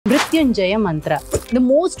Mrityunjaya mantra. The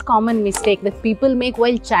most common mistake that people make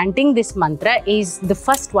while chanting this mantra is the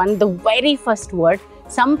first one, the very first word.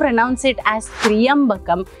 Some pronounce it as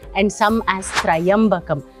Triyambakam and some as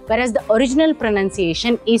Trayambakam, whereas the original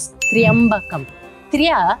pronunciation is Triyambakam.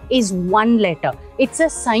 Triya is one letter. It's a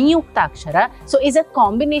Sanyuktakshara, so it's a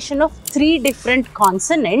combination of three different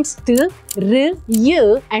consonants, T, R,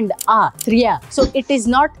 Y and A, Triya. So it is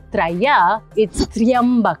not Traya, it's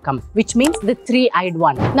Triyambakam, which means the three-eyed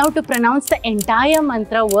one. Now to pronounce the entire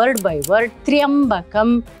mantra word by word,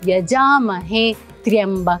 Triyambakam yajamahe,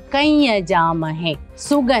 Triyambakam yajamahe,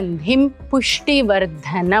 Sugandhim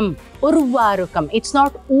pushtivardhanam, Urvarukam. It's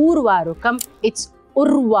not Urvarukam, it's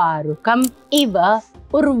Urvarukam iva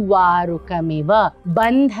Urvarukamiva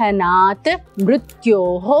Bandhanat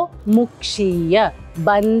Mrityoho Mukshiya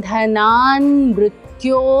Bandhanan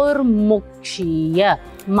Mrityor Mukshiya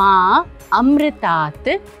Ma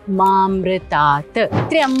Amritat Mamritat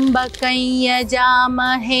Triambakam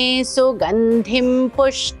yajamahe Sugandhim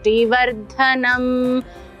pushtivardhanam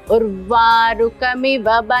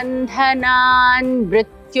Urvarukamiva Bandhanan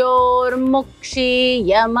Mrityunjaya. The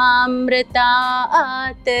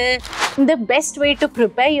best way to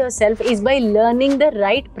prepare yourself is by learning the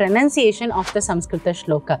right pronunciation of the Samskrita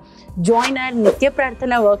Shloka. Join our Nitya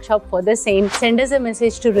Prārthanā workshop for the same. Send us a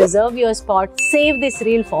message to reserve your spot. Save this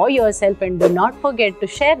reel for yourself and do not forget to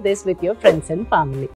share this with your friends and family.